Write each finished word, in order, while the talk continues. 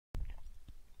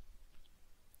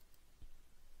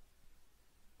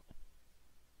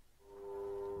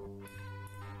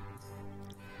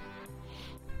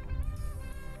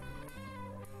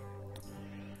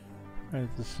Hi,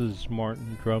 this is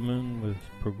Martin Drummond with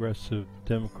Progressive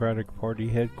Democratic Party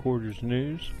Headquarters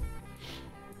News.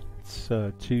 It's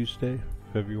Tuesday,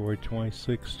 February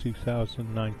 26,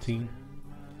 2019.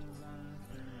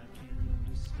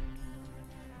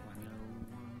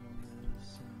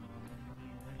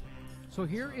 So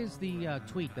here is the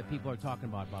tweet that people are talking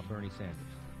about Bernie Sanders.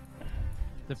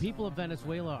 The people of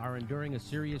Venezuela are enduring a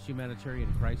serious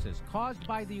humanitarian crisis caused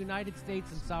by the United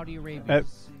States and Saudi Arabia.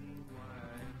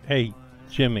 Hey,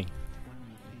 Jimmy,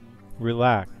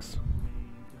 relax.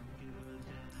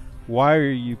 Why are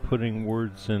you putting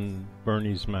words in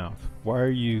Bernie's mouth? Why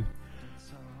are you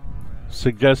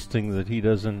suggesting that he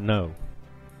doesn't know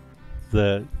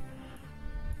that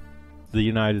the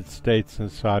United States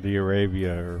and Saudi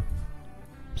Arabia are...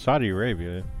 Saudi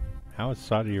Arabia? How is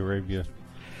Saudi Arabia?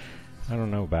 I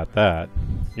don't know about that.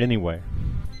 Anyway.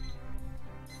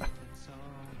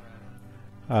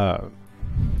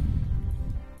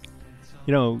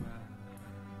 You know,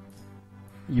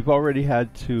 you've already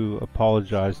had to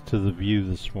apologize to The View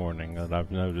this morning that I've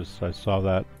noticed. I saw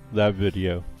that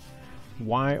video.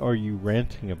 Why are you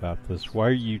ranting about this? Why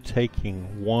are you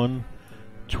taking one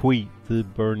tweet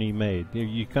that Bernie made?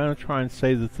 You kind of try and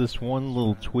say that this one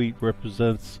little tweet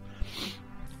represents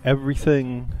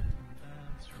everything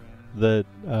that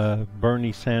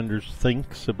Bernie Sanders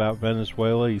thinks about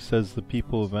Venezuela. He says the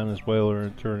people of Venezuela are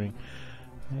enduring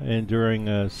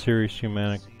a serious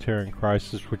humanitarian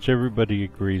crisis, which everybody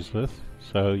agrees with,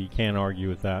 so you can't argue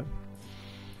with that.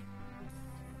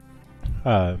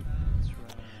 The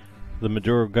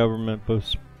Maduro government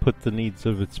both put the needs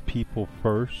of its people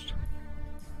first.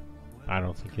 I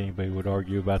don't think anybody would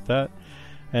argue about that.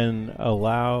 And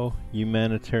allow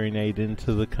humanitarian aid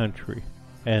into the country.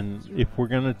 And if we're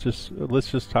going to let's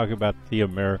just talk about the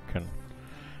American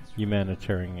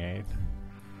humanitarian aid.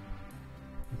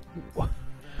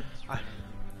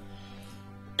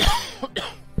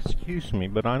 Excuse me,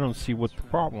 but I don't see what the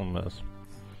problem is.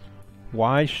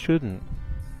 Why shouldn't?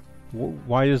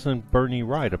 Why isn't Bernie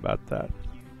right about that?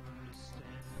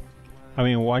 I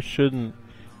mean, why shouldn't...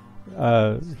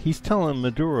 he's telling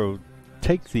Maduro,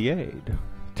 take the aid.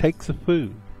 Take the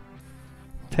food.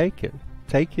 Take it.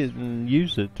 Take it and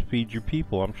use it to feed your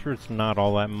people. I'm sure it's not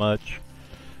all that much.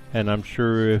 And I'm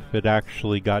sure if it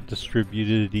actually got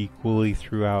distributed equally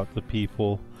throughout the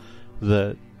people,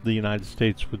 that the United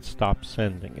States would stop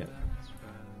sending it.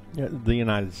 The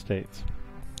United States.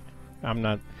 I'm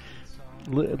not...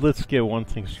 let's get one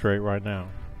thing straight right now.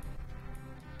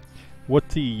 What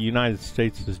the United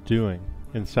States is doing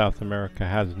in South America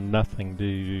has nothing to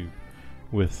do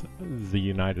with the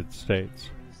United States.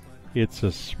 It's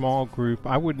a small group.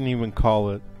 I wouldn't even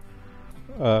call it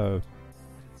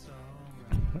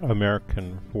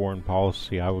American foreign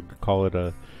policy. I would call it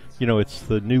it's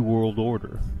the New World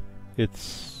Order.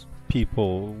 It's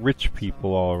people, rich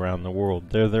people all around the world.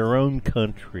 They're their own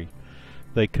country.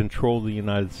 They control the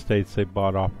United States. They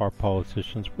bought off our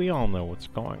politicians. We all know what's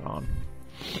going on.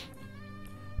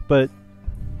 But,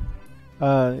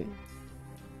 I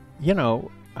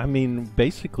mean,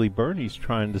 basically Bernie's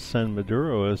trying to send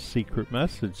Maduro a secret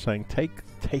message saying, take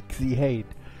the aid.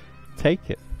 Take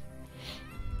it.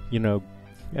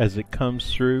 As it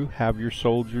comes through, have your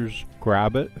soldiers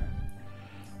grab it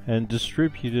and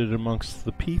distribute it amongst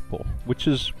the people, which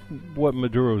is what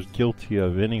Maduro's guilty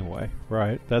of anyway,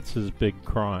 right? That's his big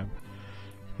crime,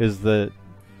 is that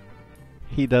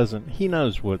he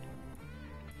knows what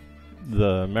the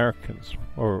Americans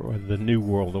or the New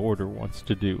World Order wants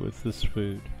to do with this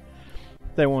food.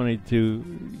 They wanted to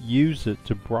use it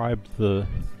to bribe the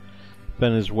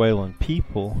Venezuelan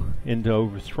people into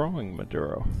overthrowing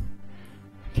Maduro.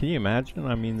 Can you imagine?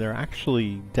 I mean, they're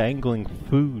actually dangling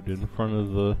food in front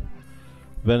of the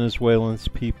Venezuelans'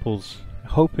 peoples,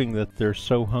 hoping that they're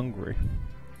so hungry,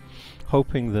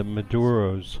 hoping that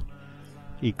Maduro's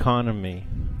economy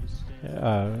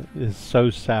is so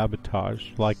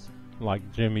sabotaged, like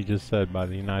Jimmy just said, by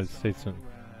the United States and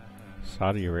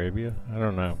Saudi Arabia. I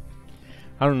don't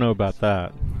know about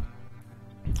that.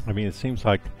 I mean, it seems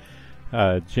like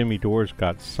Jimmy Dore's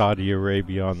got Saudi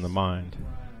Arabia on the mind,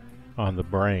 on the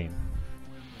brain.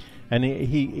 And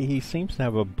he seems to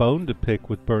have a bone to pick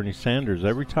with Bernie Sanders.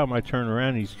 Every time I turn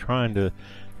around, he's trying to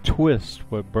twist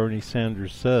what Bernie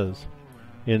Sanders says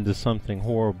into something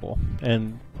horrible.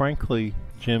 And frankly,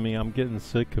 Jimmy, I'm getting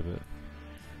sick of it.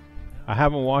 I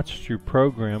haven't watched your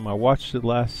program. I watched it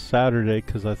last Saturday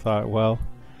because I thought, well,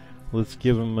 let's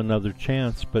give him another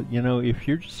chance. But, if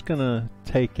you're just going to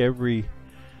take every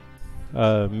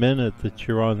minute that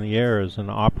you're on the air as an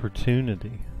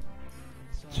opportunity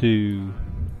to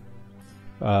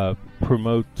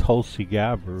promote Tulsi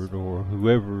Gabbard or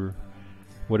whoever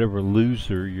whatever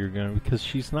loser you're gonna, because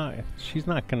she's not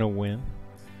gonna win.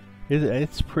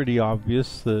 It's pretty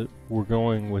obvious that we're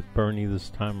going with Bernie this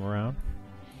time around.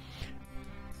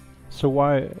 So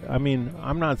why? I mean,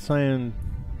 I'm not saying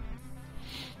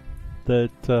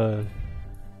that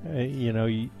you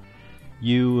know,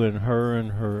 you and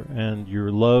her and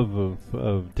your love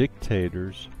of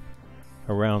dictators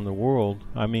around the world.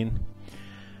 I mean,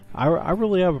 I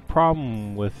really have a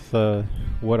problem with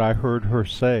what I heard her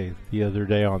say the other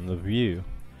day on The View,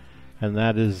 and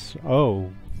that is,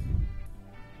 oh,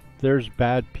 there's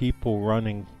bad people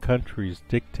running countries,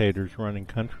 dictators running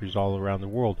countries all around the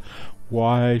world.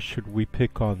 Why should we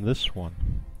pick on this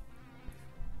one?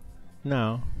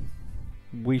 No,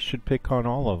 we should pick on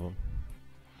all of them.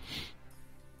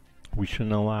 We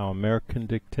shouldn't allow American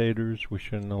dictators. We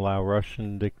shouldn't allow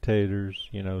Russian dictators.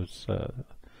 You know,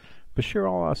 Bashar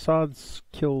al-Assad's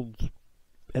killed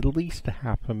at least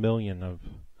 500,000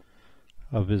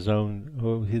 of his own.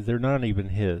 Well, they're not even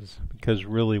his, because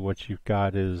really what you've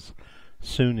got is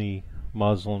Sunni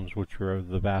Muslims, which are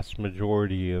the vast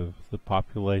majority of the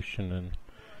population, and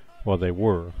well, they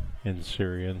were in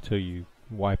Syria until you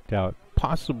wiped out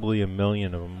possibly 1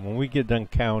 million of them. When we get done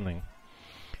counting,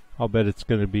 I'll bet it's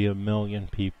going to be 1 million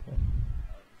people.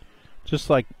 Just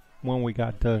like when we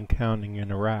got done counting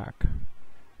in Iraq,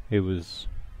 it was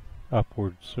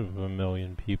upwards of 1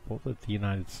 million people that the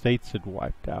United States had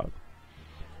wiped out.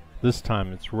 This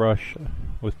time it's Russia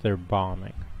with their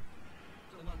bombing.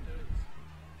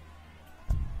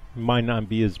 Might not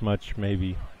be as much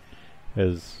maybe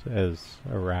as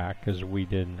Iraq, as we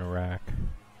did in Iraq,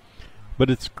 but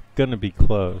it's going to be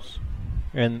close.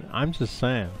 And I'm just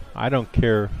saying, I don't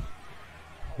care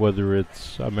whether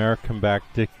it's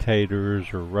American-backed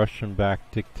dictators or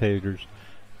Russian-backed dictators.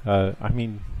 I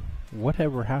mean,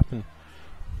 whatever happened?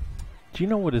 Do you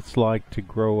know what it's like to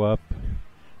grow up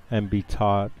and be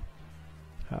taught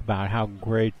about how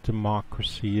great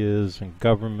democracy is and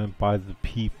government by the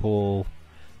people,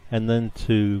 and then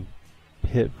to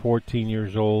hit 14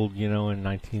 years old, you know, in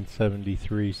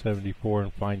 1973, 74,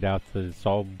 and find out that it's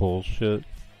all bullshit?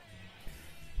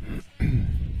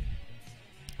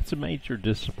 It's a major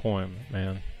disappointment,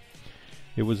 man.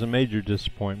 It was a major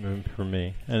disappointment for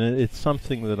me, and it's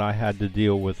something that I had to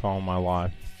deal with all my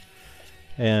life.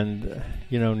 And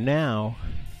you know, now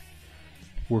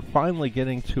we're finally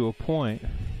getting to a point,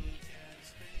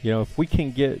 you know,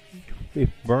 if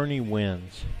Bernie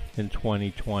wins in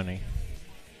 2020,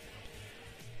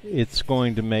 it's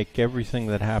going to make everything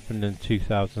that happened in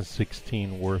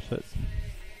 2016 worth it.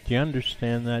 Do you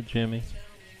understand that, Jimmy?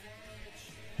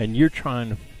 And you're trying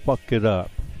to fuck it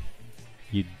up,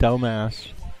 you dumbass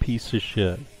piece of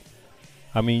shit.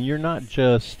 I mean, you're not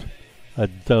just a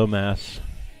dumbass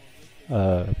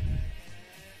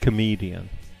comedian,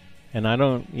 and I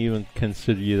don't even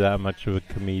consider you that much of a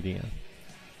comedian,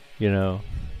 you know.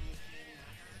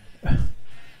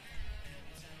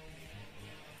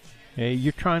 Hey,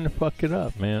 you're trying to fuck it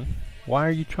up, man. Why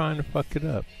are you trying to fuck it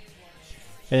up?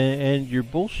 And your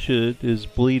bullshit is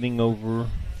bleeding over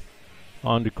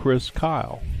onto Chris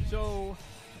Kyle. So,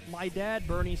 my dad,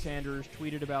 Bernie Sanders,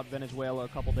 tweeted about Venezuela a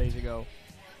couple days ago,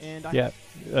 and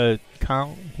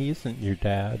Kyle, he isn't your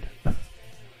dad. I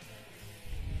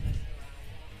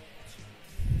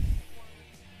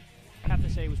have to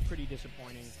say it was pretty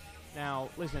disappointing. Now,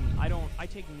 listen, I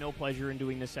take no pleasure in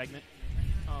doing this segment.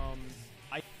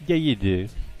 Yeah, you do.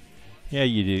 Yeah,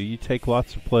 you do. You take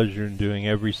lots of pleasure in doing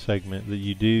every segment that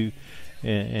you do,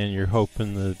 and you're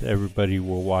hoping that everybody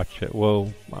will watch it.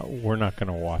 Well, we're not going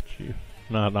to watch you.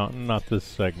 Not this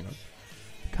segment.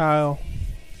 Kyle,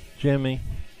 Jimmy,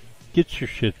 get your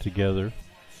shit together.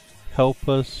 Help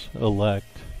us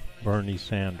elect Bernie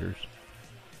Sanders.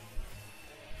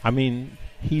 I mean,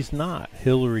 he's not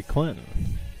Hillary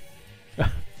Clinton.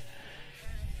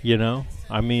 You know?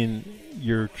 I mean,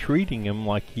 you're treating him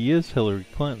like he is Hillary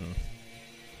Clinton.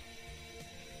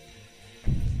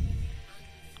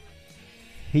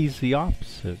 He's the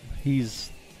opposite.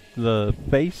 He's the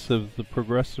face of the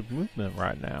progressive movement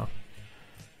right now.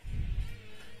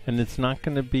 And it's not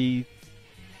going to be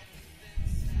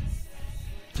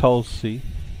Tulsi.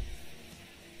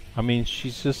 I mean,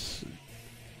 she's just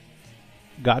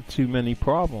got too many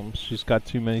problems. She's got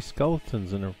too many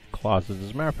skeletons in her closet.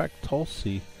 As a matter of fact,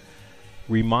 Tulsi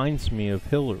reminds me of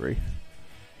Hillary.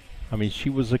 I mean, she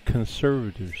was a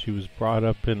conservative. She was brought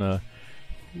up in a...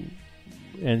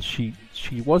 And she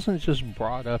wasn't just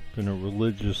brought up in a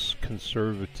religious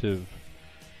conservative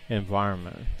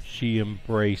environment. She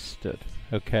embraced it,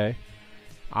 okay?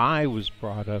 I was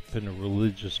brought up in a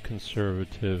religious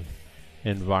conservative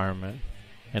environment,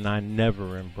 and I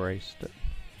never embraced it.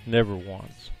 Never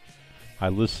once. I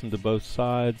listened to both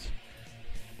sides.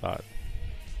 Thought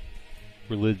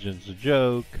religion's a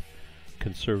joke,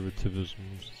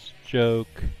 conservatism's a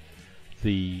joke,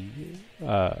 the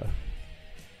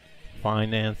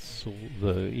finance,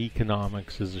 the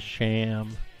economics is a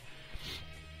sham.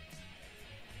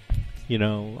 You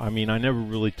know, I mean, I never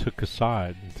really took a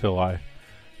side until I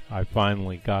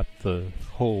finally got the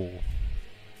whole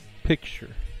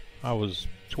picture. I was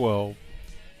 12,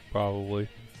 probably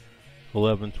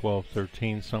 11, 12,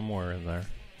 13, somewhere in there.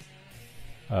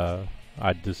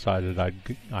 I decided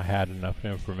I had enough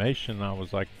information. I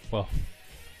was like, well,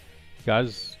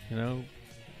 guys, you know,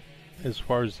 as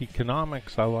far as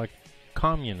economics, I like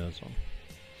communism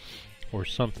or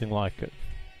something like it.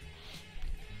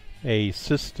 A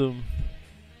system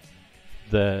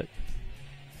that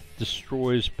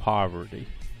destroys poverty,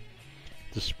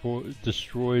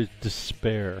 destroys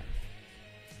despair,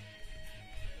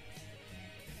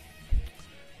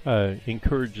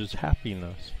 encourages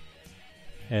happiness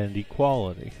and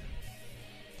equality.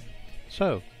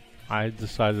 So, I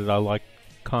decided I like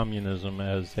communism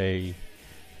as a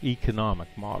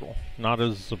economic model, not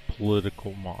as a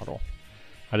political model.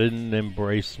 I didn't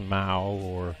embrace Mao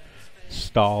or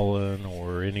Stalin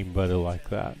or anybody like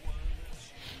that.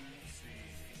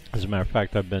 As a matter of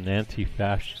fact, I've been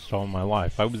anti-fascist all my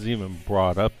life. I was even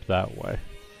brought up that way,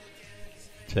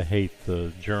 to hate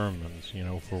the Germans, you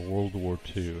know, for World War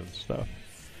II and stuff.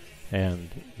 And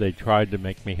they tried to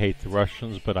make me hate the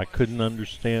Russians, but I couldn't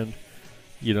understand,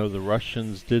 you know, the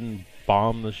Russians didn't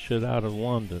bomb the shit out of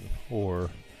London or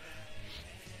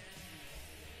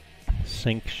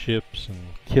sink ships and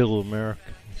kill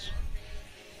Americans.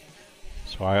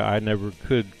 So I never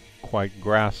could quite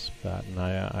grasp that, and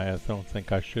I don't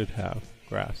think I should have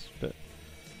grasped it.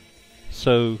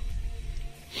 So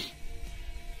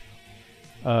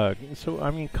I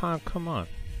mean, come on.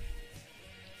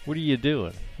 What are you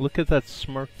doing? Look at that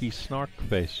smirky snark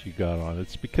face you got on.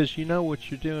 It's because you know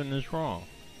what you're doing is wrong.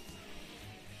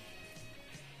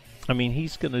 I mean,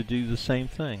 he's gonna do the same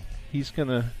thing. He's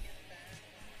gonna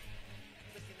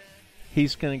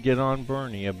get on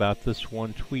Bernie about this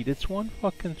one tweet. It's one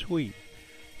fucking tweet.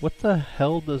 What the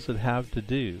hell does it have to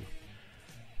do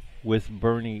with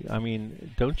Bernie? I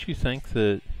mean, don't you think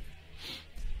that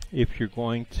if you're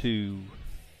going to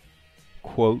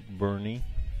quote Bernie,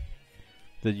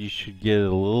 that you should get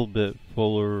a little bit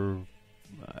fuller?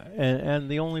 And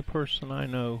the only person I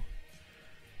know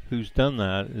who's done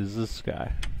that is this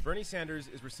guy. Bernie Sanders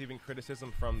is receiving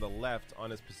criticism from the left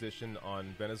on his position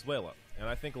on Venezuela. And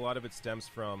I think a lot of it stems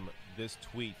from this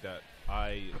tweet that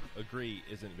I agree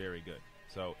isn't very good.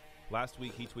 So, last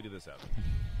week he tweeted this out.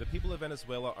 The people of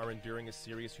Venezuela are enduring a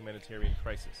serious humanitarian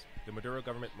crisis. The Maduro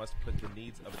government must put the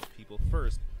needs of its people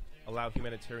first, allow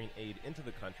humanitarian aid into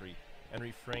the country, and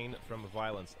refrain from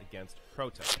violence against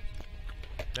protesters.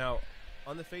 Now,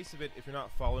 on the face of it, if you're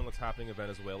not following what's happening in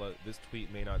Venezuela, this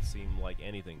tweet may not seem like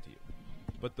anything to you.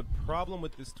 But the problem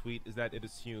with this tweet is that it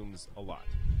assumes a lot.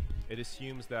 It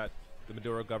assumes that the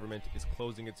Maduro government is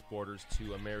closing its borders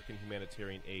to American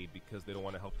humanitarian aid because they don't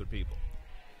want to help their people.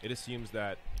 It assumes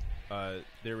that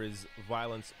there is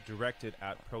violence directed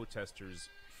at protesters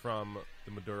from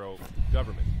the Maduro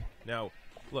government. Now,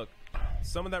 look,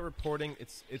 some of that reporting,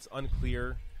 it's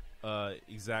unclear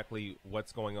exactly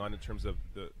what's going on in terms of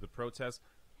the protests.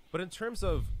 But in terms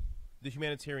of the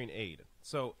humanitarian aid,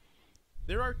 so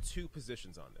there are two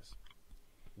positions on this.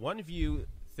 One view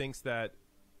thinks that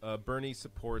Bernie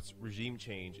supports regime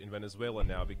change in Venezuela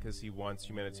now because he wants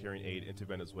humanitarian aid into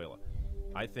Venezuela.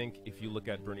 I think if you look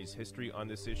at Bernie's history on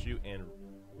this issue and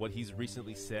what he's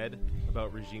recently said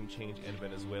about regime change in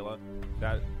Venezuela,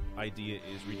 that idea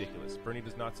is ridiculous. Bernie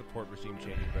does not support regime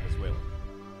change in Venezuela.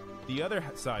 The other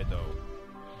side, though,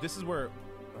 this is where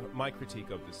my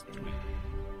critique of this tweet.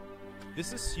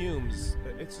 This assumes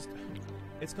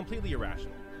it's completely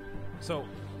irrational. So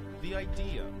the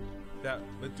idea that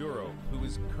Maduro, who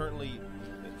is currently,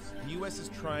 the U.S. is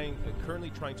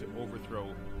currently trying to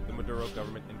overthrow the Maduro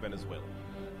government in Venezuela.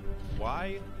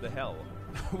 Why the hell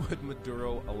would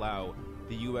Maduro allow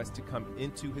the U.S. to come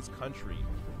into his country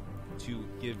to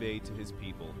give aid to his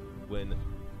people when the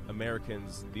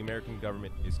American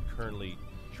government is currently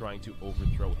trying to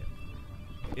overthrow him?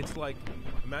 It's like,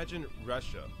 imagine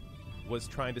Russia was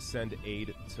trying to send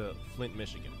aid to Flint,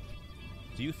 Michigan.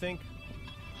 Do you think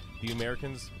the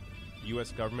Americans,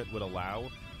 U.S. government, would allow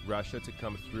Russia to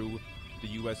come through the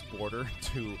U.S. border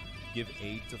to give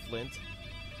aid to Flint?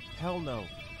 Hell no.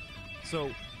 So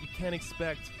you can't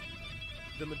expect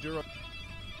the Maduro...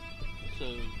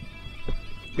 So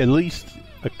at least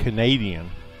a Canadian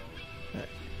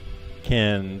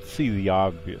can see the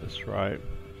obvious, right?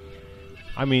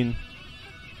 I mean,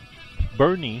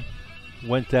 Bernie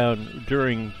went down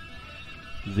during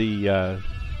the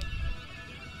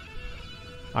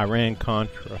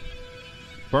Iran-Contra.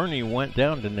 Bernie went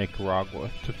down to Nicaragua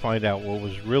to find out what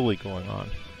was really going on.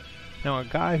 Now, a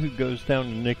guy who goes down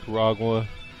to Nicaragua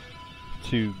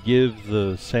to give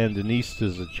the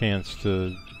Sandinistas a chance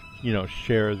to,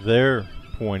 share their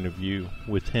point of view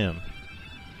with him,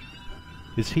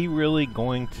 is he really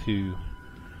going to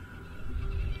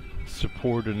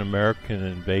support an American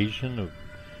invasion of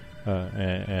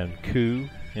and coup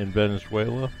in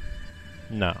Venezuela?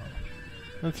 No,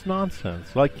 that's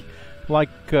nonsense. Like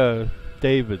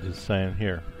David is saying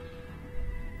here,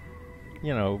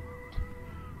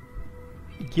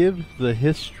 give the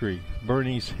history,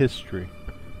 Bernie's history,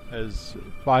 as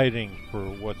fighting for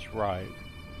what's right.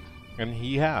 And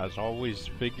he has always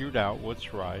figured out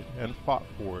what's right and fought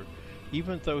for it.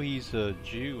 Even though he's a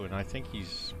Jew, and I think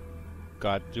he's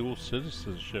got dual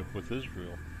citizenship with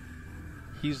Israel,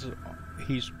 he's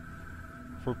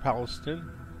for Palestine,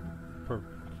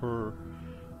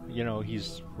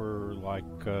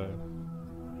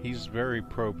 he's very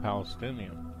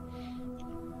pro-Palestinian.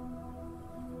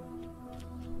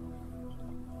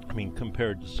 I mean,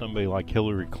 compared to somebody like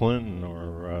Hillary Clinton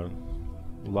or a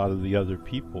lot of the other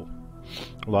people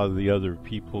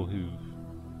who,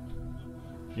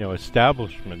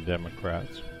 establishment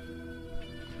Democrats.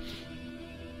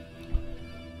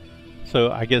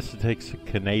 So I guess it takes a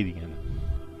Canadian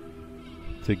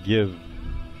to give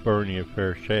Bernie a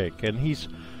fair shake, and he's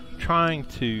trying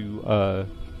to,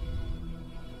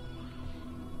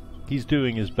 he's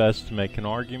doing his best to make an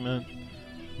argument.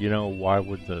 Why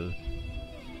would the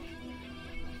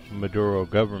Maduro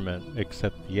government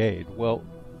accept the aid? Well,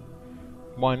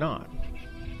 why not?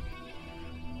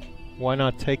 Why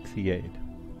not take the aid?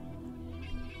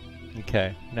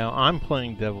 Okay, now I'm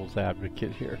playing devil's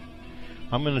advocate here.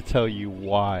 I'm going to tell you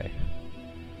why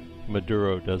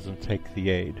Maduro doesn't take the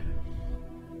aid.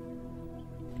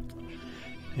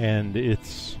 And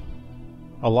it's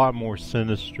a lot more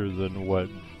sinister than what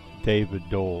David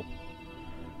Dole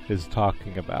is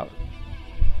talking about.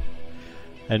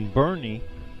 And Bernie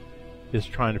is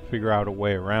trying to figure out a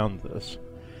way around this.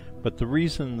 But the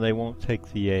reason they won't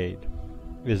take the aid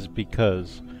is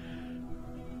because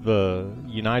the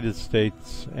United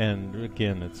States, and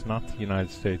again, it's not the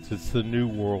United States, it's the New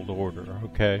World Order,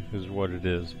 okay, is what it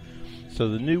is. So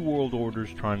the New World Order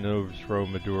is trying to overthrow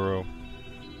Maduro.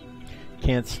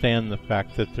 Can't stand the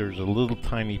fact that there's a little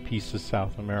tiny piece of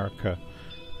South America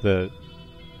that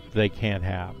they can't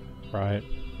have, right?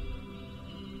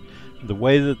 The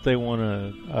way that they want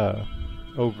to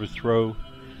overthrow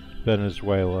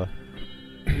Venezuela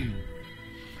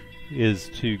is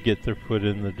to get their foot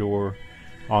in the door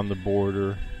on the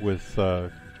border with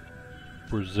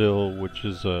Brazil, which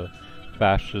is a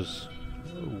fascist.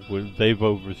 They've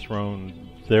overthrown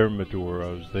their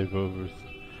Maduros. They've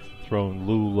overthrown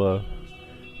Lula.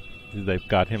 They've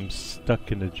got him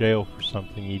stuck in a jail for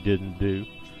something he didn't do.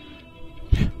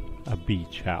 A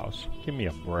beach house. Give me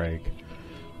a break.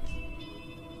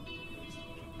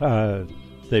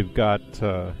 They've got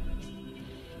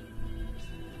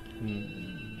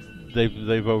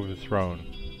they've overthrown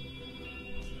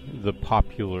the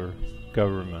popular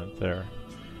government there,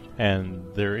 and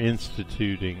they're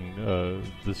instituting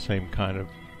the same kind of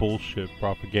bullshit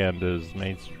propaganda as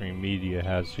mainstream media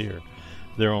has here.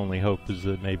 Their only hope is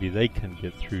that maybe they can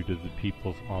get through to the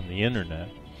people on the internet.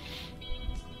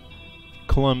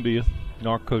 Colombia,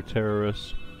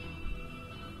 narco-terrorists.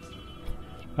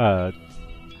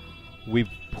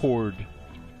 We've poured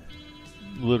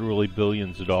literally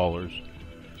billions of dollars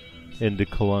into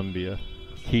Colombia,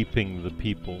 keeping the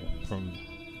people from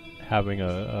having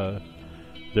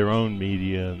their own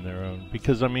media and their own,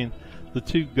 because I mean the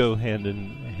two go hand in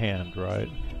hand, right?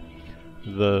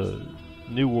 The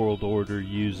New World Order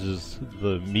uses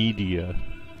the media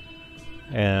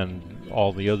and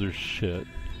all the other shit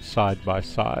side by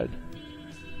side,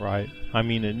 right? I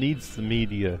mean, it needs the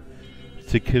media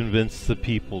to convince the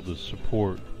people to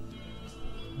support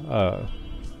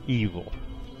evil,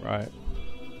 right?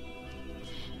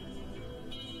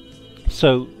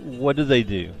 So what do they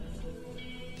do?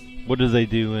 What do they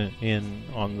do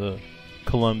on the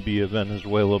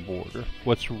Colombia-Venezuela border?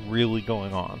 What's really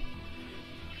going on?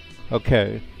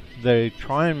 Okay, they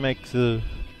try and make the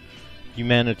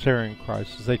humanitarian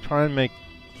crisis, they try and make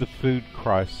the food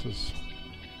crisis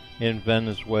in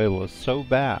Venezuela so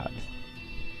bad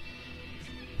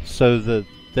so that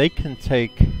they can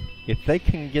take, if they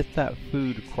can get that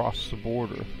food across the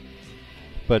border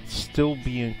but still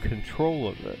be in control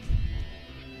of it,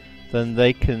 then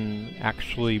they can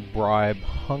actually bribe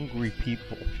hungry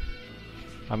people.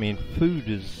 I mean, food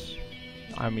is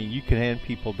I mean, you can hand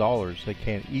people dollars, they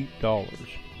can't eat dollars.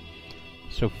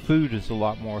 So food is a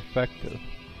lot more effective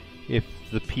if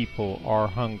the people are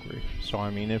hungry. So I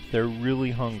mean, if they're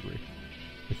really hungry,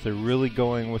 if they're really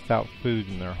going without food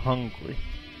and they're hungry,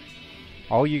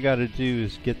 all you got to do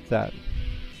is get that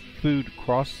food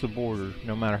across the border,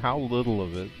 no matter how little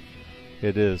of it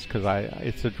is, because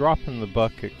it's a drop in the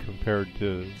bucket compared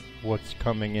to what's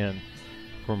coming in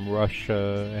from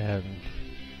Russia and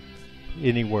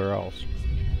anywhere else.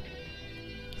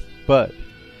 But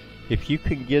if you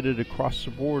can get it across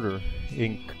the border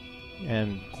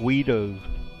and Guido,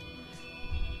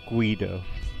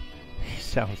 he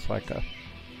sounds like a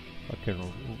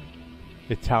fucking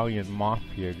Italian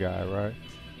mafia guy, right?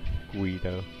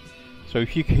 Guido. So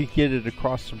if you can get it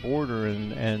across the border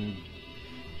and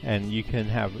you can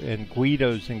have, and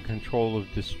Guido's in control of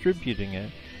distributing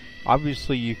it,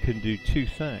 obviously you can do two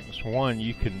things. One,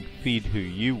 you can feed who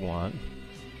you want,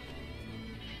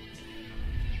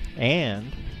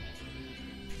 and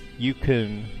you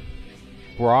can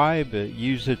bribe it,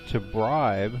 use it to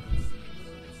bribe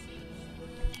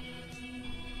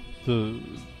the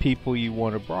people you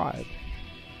want to bribe.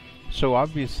 So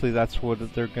obviously that's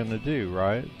what they're going to do,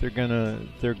 right? They're going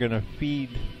to feed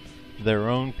their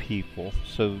own people.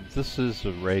 So this is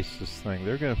a racist thing.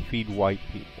 They're going to feed white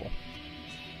people,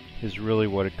 is really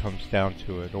what it comes down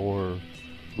to it, or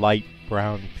light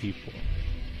brown people.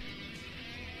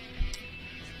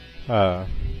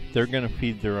 They're going to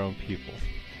feed their own people.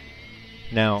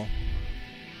 Now,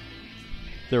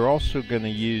 they're also going to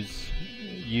use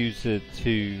it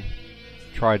to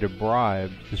try to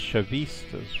bribe the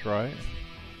Chavistas, right?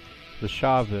 The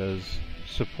Chavez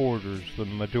supporters, the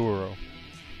Maduro.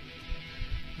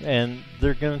 And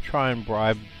they're going to try and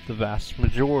bribe the vast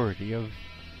majority of,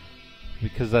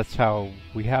 because that's how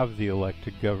we have the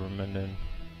elected government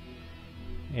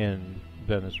in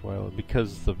Venezuela,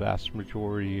 because the vast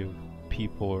majority of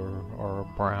people are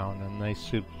brown and they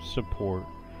support.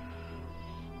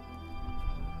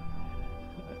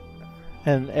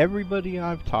 And everybody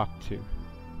I've talked to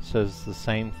says the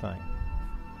same thing,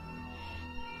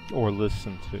 or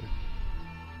listen to,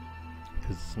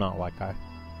 because it's not like I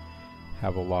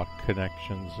have a lot of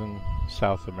connections in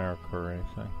South America or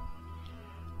anything,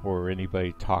 or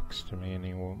anybody talks to me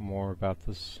anymore about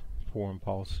this foreign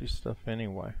policy stuff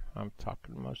anyway. I'm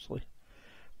talking mostly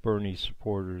Bernie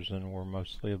supporters, and we're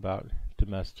mostly about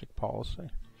domestic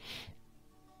policy.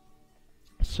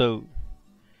 So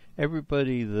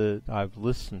everybody that I've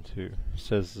listened to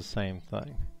says the same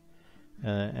thing,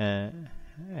 and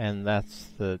that's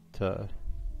that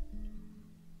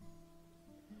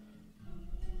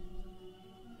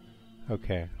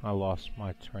okay, I lost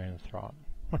my train of thought.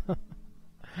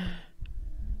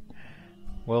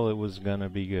 Well, it was gonna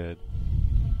be good.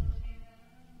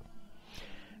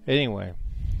 Anyway,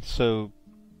 so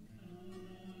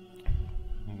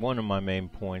one of my main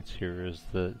points here is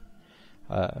that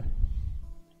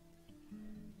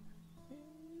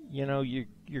you know,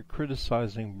 you're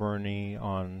criticizing Bernie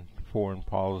on foreign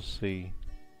policy,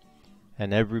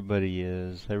 and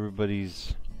everybody's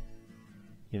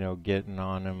you know, getting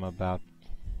on him about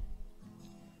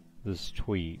this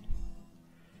tweet.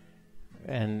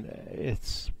 And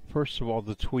it's, first of all,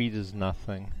 the tweet is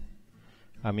nothing.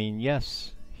 I mean,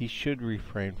 yes, he should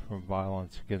refrain from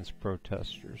violence against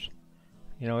protesters.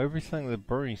 You know, everything that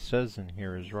Bernie says in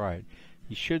here is right.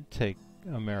 He should take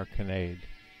American aid.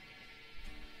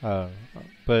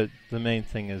 But the main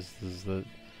thing is that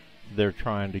they're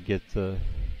trying to get the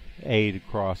aid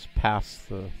across past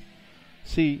the...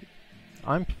 See,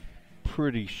 I'm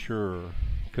pretty sure,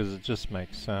 because it just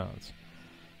makes sense,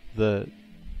 that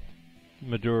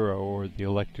Maduro, or the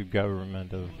elected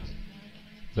government of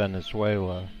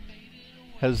Venezuela,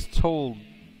 has told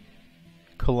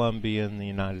Colombia and the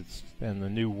and the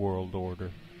New World Order.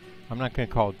 I'm not going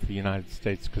to call it the United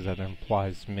States because that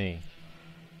implies me.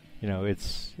 You know,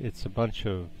 it's a bunch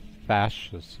of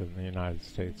fascists in the United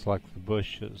States, like the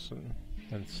Bushes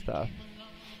and stuff.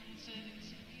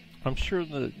 I'm sure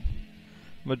that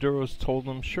Maduro's told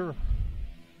them, sure,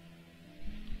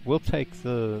 we'll take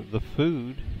the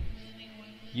food.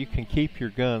 You can keep your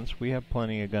guns. We have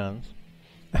plenty of guns.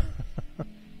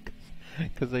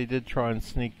 Because they did try and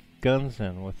sneak guns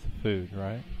in with the food,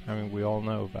 right? I mean, we all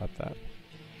know about that.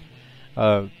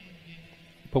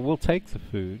 But we'll take the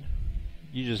food.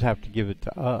 You just have to give it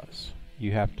to us.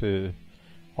 You have to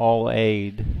all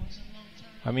aid.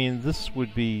 I mean, this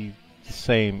would be the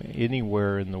same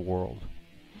anywhere in the world,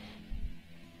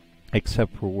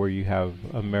 except for where you have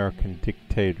American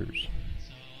dictators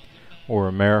or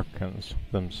Americans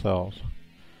themselves.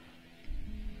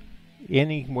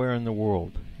 Anywhere in the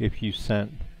world, if you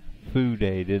sent food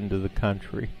aid into the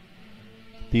country,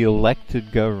 the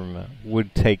elected government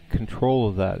would take control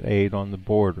of that aid on the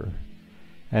border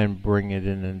and bring it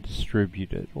in and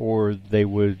distribute it. Or they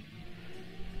would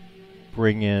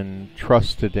bring in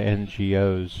trusted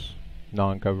NGOs,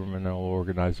 non-governmental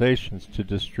organizations, to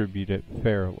distribute it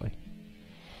fairly.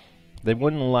 They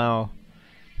wouldn't allow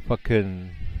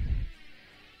fucking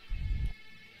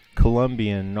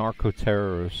Colombian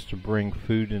narco-terrorists to bring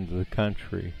food into the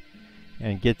country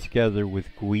and get together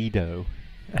with Guido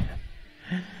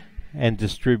and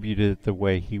distribute it the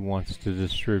way he wants to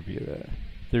distribute it.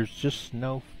 There's just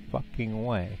no fucking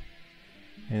way.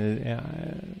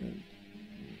 And,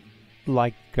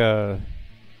 like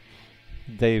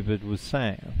David was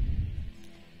saying,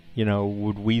 you know,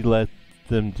 would we let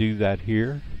them do that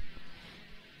here?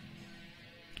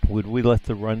 Would we let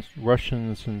the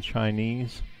Russians and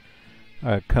Chinese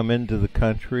come into the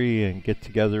country and get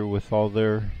together with all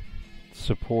their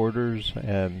supporters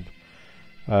and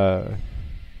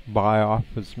buy off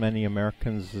as many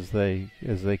Americans as they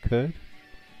could?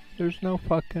 There's no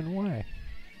fucking way.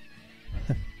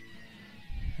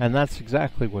 And that's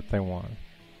exactly what they want.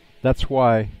 That's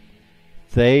why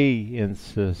they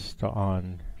insist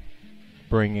on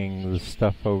bringing the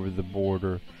stuff over the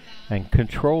border and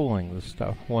controlling the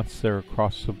stuff once they're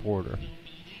across the border.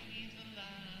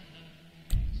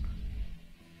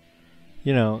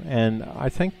 You know, and I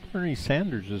think Bernie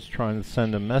Sanders is trying to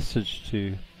send a message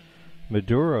to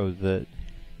Maduro that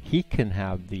he can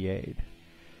have the aid,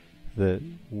 that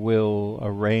will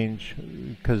arrange,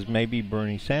 because maybe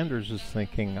Bernie Sanders is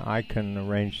thinking, I can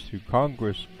arrange through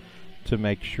Congress to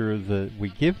make sure that we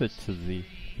give it to the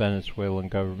Venezuelan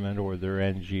government or their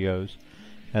NGOs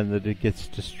and that it gets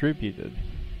distributed.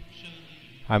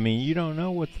 I mean, you don't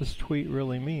know what this tweet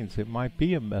really means. It might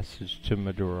be a message to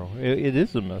Maduro. It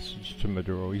is a message to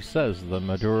Maduro. He says the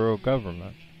Maduro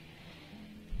government.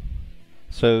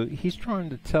 So he's trying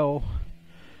to tell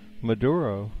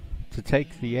Maduro to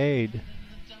take the aid,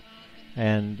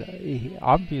 and he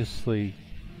obviously,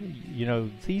 you know,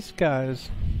 these guys,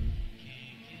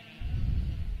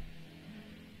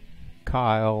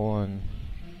 Kyle and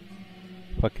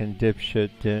fucking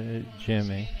dipshit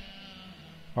Jimmy,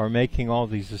 are making all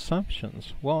these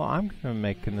assumptions. Well, I'm going to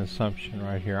make an assumption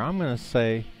right here. I'm going to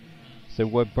say that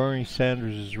what Bernie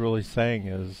Sanders is really saying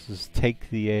is take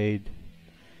the aid,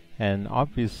 and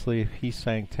obviously if he's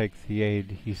saying take the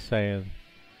aid, he's saying,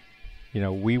 you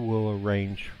know, we will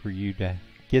arrange for you to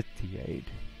get the aid.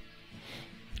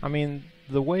 I mean,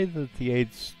 the way that the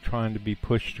aid's trying to be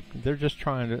pushed, they just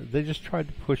tried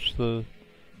to push the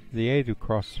aid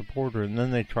across the border, and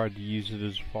then they tried to use it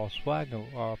as a false flag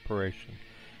operation.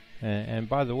 And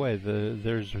by the way,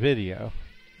 there's video.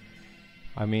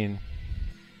 I mean,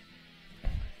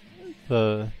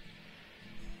 what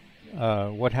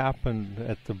happened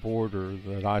at the border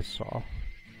that I saw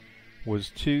was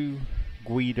two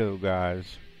Guido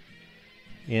guys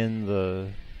in the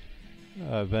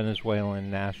Venezuelan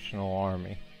National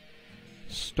Army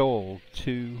stole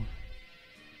two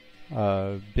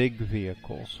big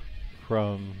vehicles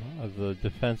from the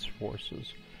defense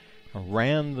forces,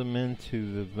 ran them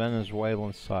into the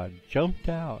Venezuelan side, jumped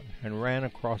out, and ran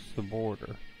across the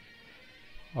border,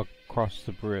 across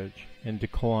the bridge, into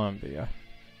Colombia.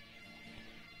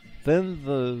 Then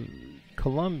the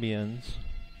Colombians,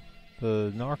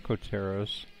 the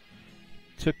narco-terrorists,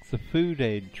 took the food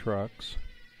aid trucks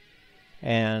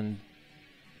and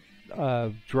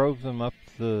drove them up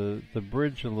the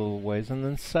bridge a little ways and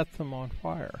then set them on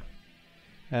fire.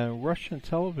 And Russian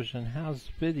television has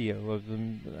video of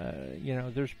them. You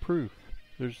know, there's proof.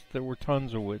 There were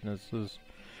tons of witnesses.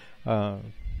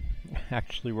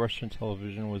 Actually, Russian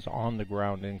television was on the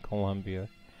ground in Colombia.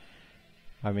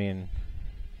 I mean,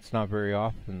 it's not very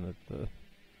often that the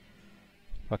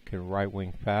fucking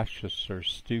right-wing fascists are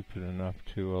stupid enough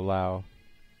to allow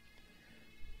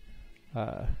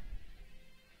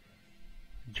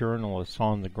journalists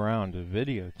on the ground to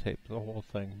videotape the whole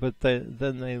thing, but then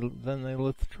they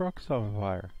lit the trucks on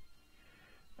fire,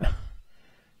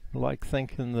 like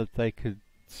thinking that they could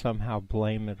somehow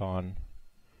blame it on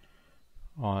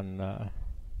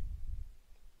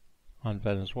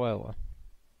Venezuela.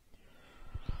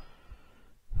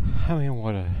 I mean,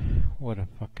 what a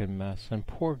fucking mess. And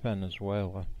poor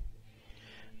Venezuela.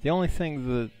 The only thing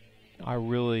that I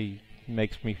really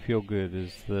makes me feel good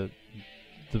is that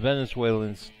the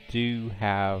Venezuelans do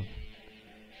have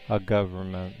a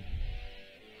government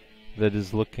that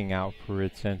is looking out for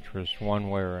its interests one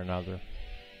way or another.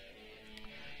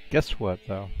 Guess what,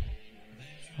 though?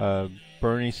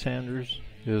 Bernie Sanders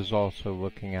is also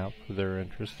looking out for their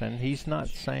interests, and he's not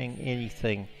saying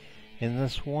anything in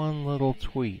this one little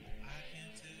tweet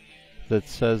that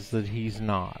says that he's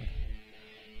not.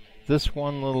 This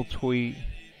one little tweet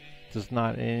does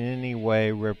not in any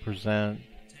way represent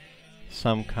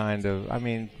some kind of... I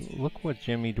mean, look what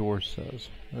Jimmy Dore says.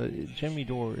 Jimmy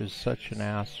Dore is such an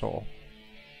asshole.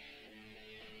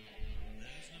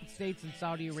 States and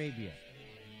Saudi Arabia.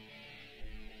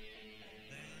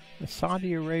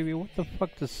 Saudi Arabia? What the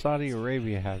fuck does Saudi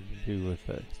Arabia have to do with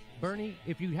it? Bernie,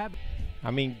 if you have...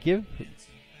 I mean, give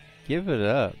it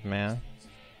up, man.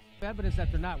 Evidence that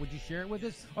they're not, would you share it with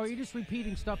us? Or are you just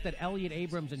repeating stuff that Elliot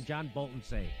Abrams and John Bolton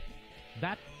say?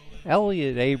 That...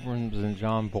 Elliot Abrams and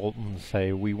John Bolton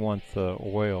say we want the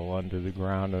oil under the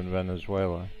ground in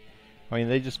Venezuela. I mean,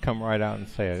 they just come right out and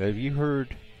say it. Have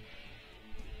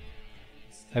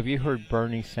you heard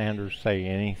Bernie Sanders say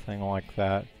anything like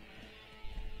that?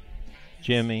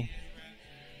 Jimmy,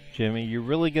 you're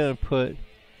really going to put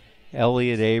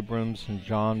Elliot Abrams and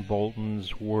John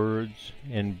Bolton's words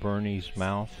in Bernie's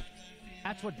mouth?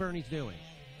 That's what Bernie's doing.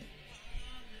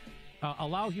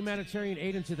 Allow humanitarian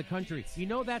aid into the country. You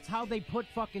know that's how they put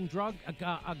fucking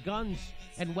guns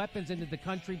and weapons into the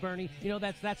country, Bernie. You know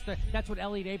that's what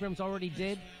Elliot Abrams already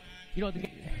did. You know.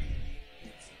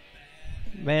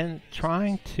 Man,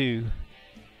 trying to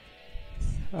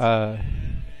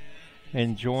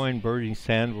and join Bernie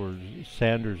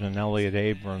Sanders and Elliot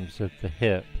Abrams at the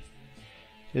hip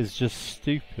is just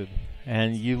stupid.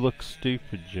 And you look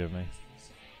stupid, Jimmy.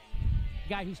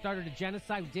 Guy who started a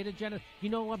genocide, who did a genocide. You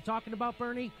know what I'm talking about,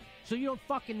 Bernie? So you don't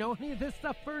fucking know any of this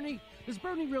stuff, Bernie? Does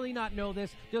Bernie really not know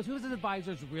this? Does his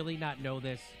advisors really not know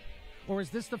this? Or is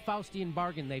this the Faustian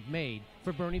bargain they've made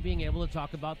for Bernie being able to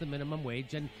talk about the minimum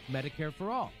wage and Medicare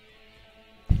for all?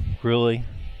 Really?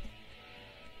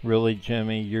 Really,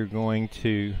 Jimmy, you're going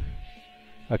to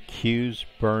accuse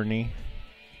Bernie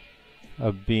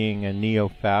of being a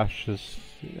neo-fascist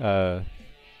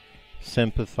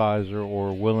sympathizer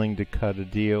or willing to cut a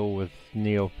deal with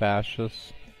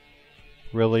neo-fascists?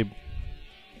 Really?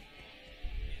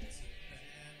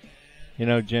 You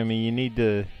know, Jimmy, you need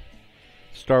to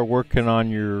start working on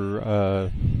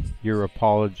your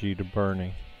apology to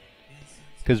Bernie.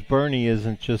 Because Bernie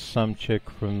isn't just some chick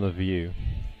from The View.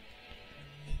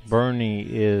 Bernie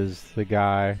is the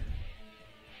guy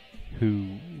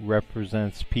who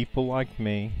represents people like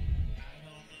me,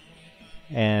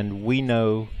 and we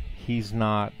know he's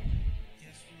not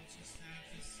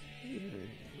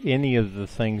any of the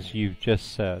things you've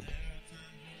just said.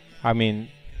 I mean,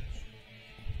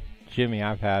 Jimmy,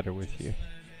 I've had it with you.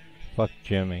 Fuck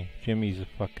Jimmy. Jimmy's a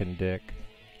fucking dick.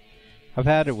 I've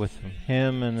had it with him.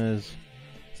 Him and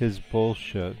his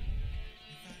bullshit.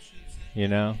 You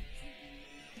know?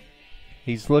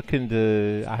 He's looking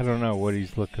to... I don't know what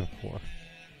he's looking for.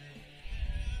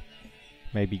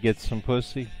 Maybe get some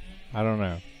pussy? I don't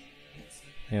know.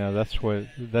 You know, that's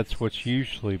what's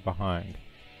usually behind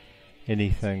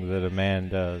anything that a man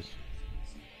does.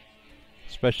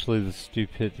 Especially the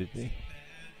stupidity.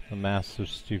 The massive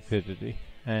stupidity.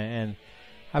 And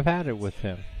I've had it with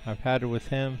him.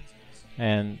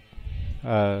 And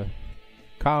Kyle,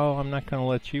 I'm not going to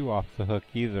let you off the hook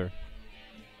either.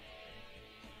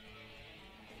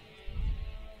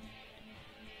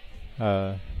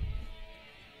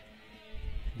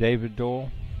 David Dole,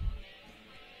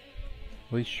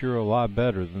 at least you're a lot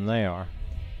better than they are.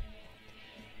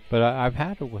 But I've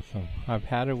had it with them. I've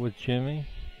had it with Jimmy.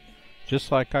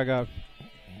 Just like I got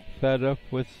fed up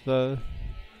with the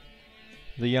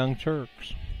Young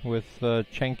Turks, with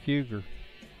Cenk Uygur,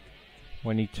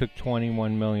 when he took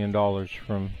 $21 million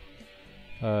from,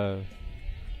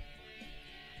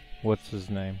 what's his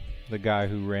name? The guy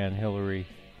who ran Hillary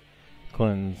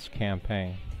Clinton's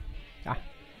campaign.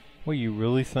 Well, you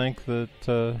really think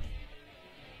that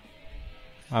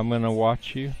I'm gonna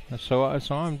watch you? So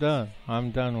I'm done.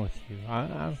 I'm done with you.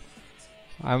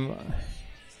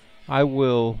 I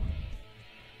will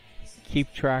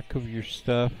keep track of your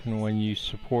stuff, and when you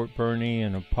support Bernie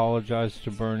and apologize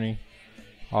to Bernie,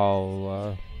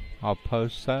 I'll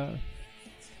post that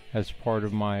as part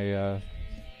of my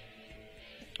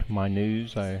my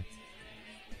news.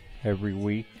 Every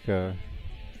week,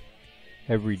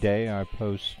 every day I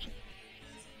post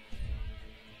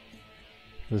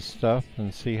this stuff,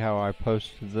 and see how I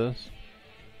posted this.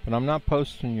 But I'm not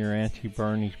posting your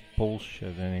anti-Bernie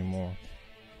bullshit anymore.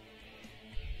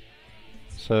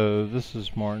 So this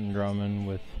is Martin Drummond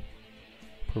with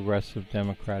Progressive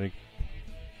Democratic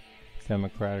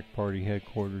Party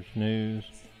Headquarters News.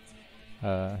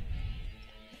 A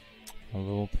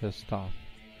little pissed off.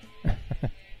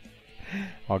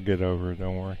 I'll get over it,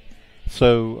 don't worry.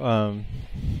 So,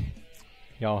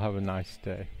 y'all have a nice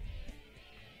day.